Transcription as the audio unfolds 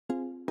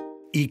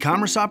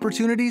E-commerce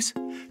opportunities?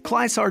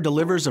 Clysar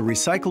delivers a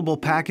recyclable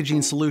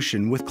packaging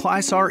solution with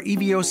Clysar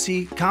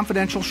EVO-C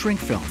confidential shrink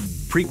film,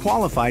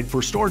 pre-qualified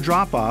for store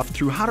drop-off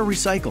through How to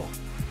Recycle.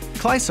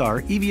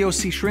 Clysar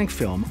EVO-C shrink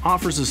film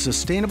offers a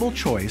sustainable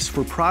choice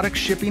for product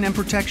shipping and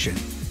protection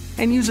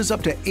and uses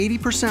up to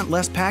 80%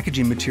 less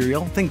packaging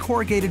material than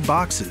corrugated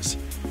boxes.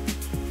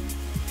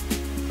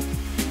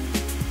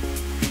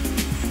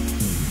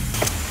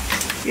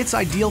 It's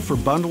ideal for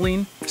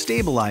bundling,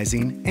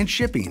 stabilizing, and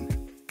shipping,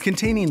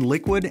 containing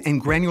liquid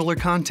and granular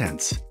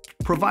contents,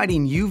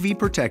 providing UV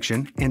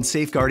protection and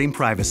safeguarding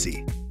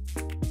privacy.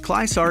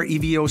 Clysar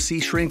EVO-C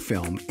shrink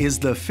film is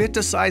the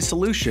fit-to-size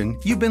solution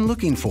you've been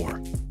looking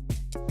for.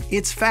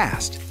 It's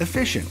fast,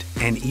 efficient,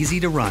 and easy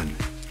to run,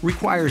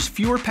 requires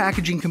fewer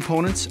packaging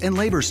components and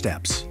labor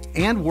steps,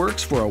 and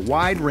works for a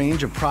wide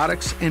range of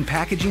products and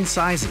packaging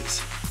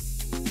sizes.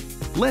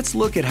 Let's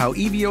look at how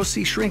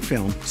EVO-C shrink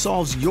film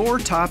solves your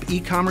top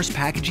e-commerce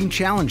packaging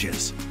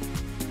challenges.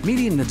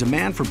 Meeting the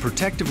demand for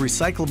protective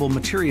recyclable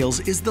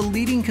materials is the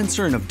leading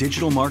concern of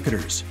digital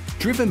marketers.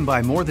 Driven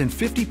by more than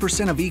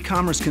 50% of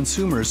e-commerce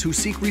consumers who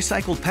seek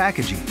recycled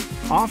packaging,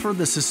 offer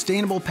the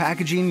sustainable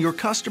packaging your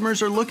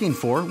customers are looking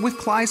for with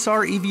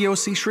Clysar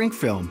EVO-C shrink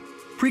film,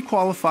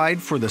 pre-qualified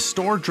for the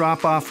store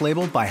drop-off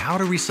label by How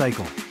to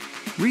Recycle.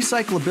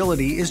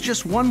 Recyclability is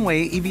just one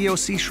way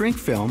EVO-C shrink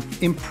film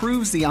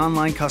improves the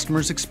online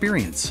customer's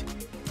experience.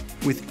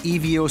 With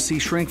EVO-C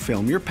shrink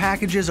film, your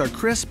packages are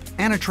crisp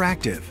and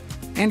attractive,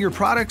 and your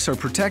products are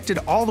protected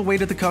all the way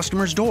to the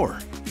customer's door.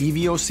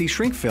 EVO-C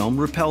shrink film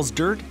repels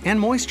dirt and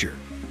moisture,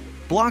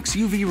 blocks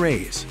UV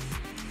rays,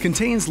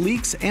 contains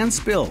leaks and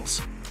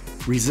spills,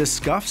 resists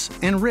scuffs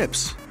and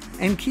rips,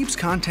 and keeps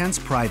contents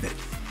private.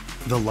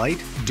 The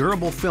light,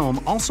 durable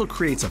film also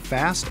creates a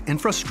fast and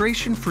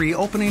frustration-free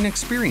opening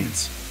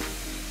experience.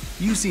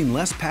 Using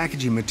less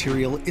packaging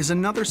material is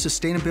another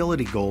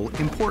sustainability goal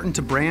important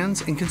to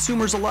brands and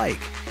consumers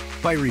alike.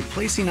 By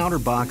replacing outer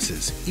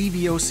boxes,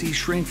 EVO-C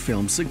shrink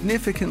film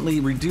significantly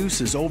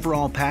reduces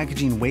overall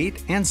packaging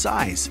weight and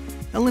size,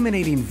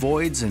 eliminating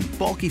voids and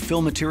bulky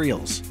fill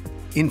materials.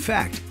 In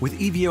fact, with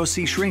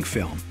EVO-C shrink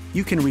film,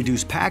 you can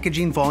reduce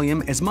packaging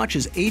volume as much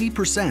as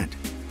 80%,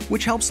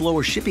 which helps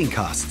lower shipping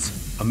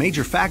costs, a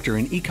major factor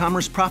in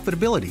e-commerce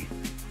profitability.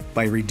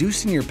 By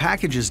reducing your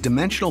package's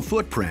dimensional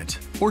footprint,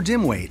 or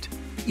dim weight,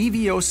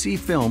 EVO-C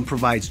film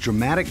provides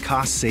dramatic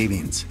cost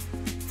savings.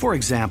 For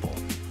example,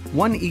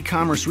 one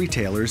e-commerce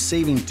retailer is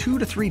saving $2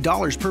 to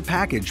 $3 per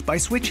package by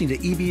switching to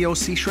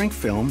EVO-C shrink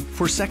film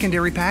for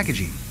secondary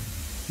packaging.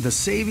 The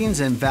savings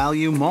and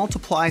value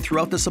multiply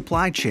throughout the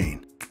supply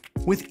chain.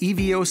 With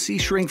EVO-C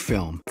shrink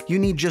film, you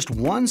need just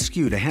one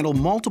SKU to handle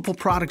multiple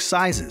product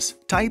sizes,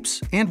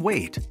 types, and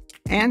weight.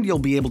 And you'll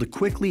be able to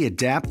quickly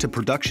adapt to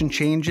production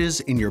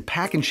changes in your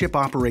pack and ship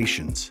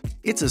operations.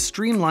 It's a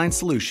streamlined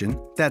solution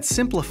that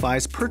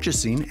simplifies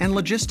purchasing and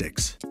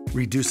logistics,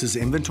 reduces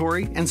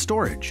inventory and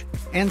storage,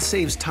 and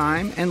saves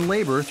time and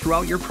labor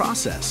throughout your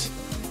process.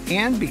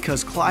 And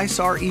because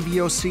Clysar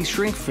EVO-C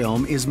shrink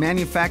film is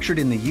manufactured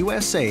in the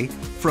USA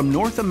from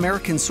North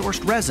American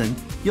sourced resin,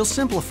 you'll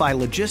simplify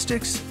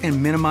logistics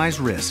and minimize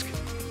risk.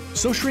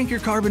 So shrink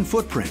your carbon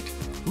footprint,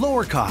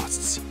 lower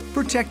costs,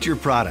 protect your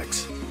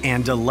products,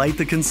 and delight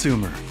the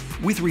consumer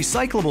with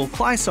recyclable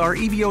Clysar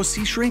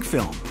EVO-C shrink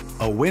film,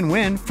 a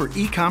win-win for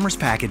e-commerce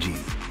packaging.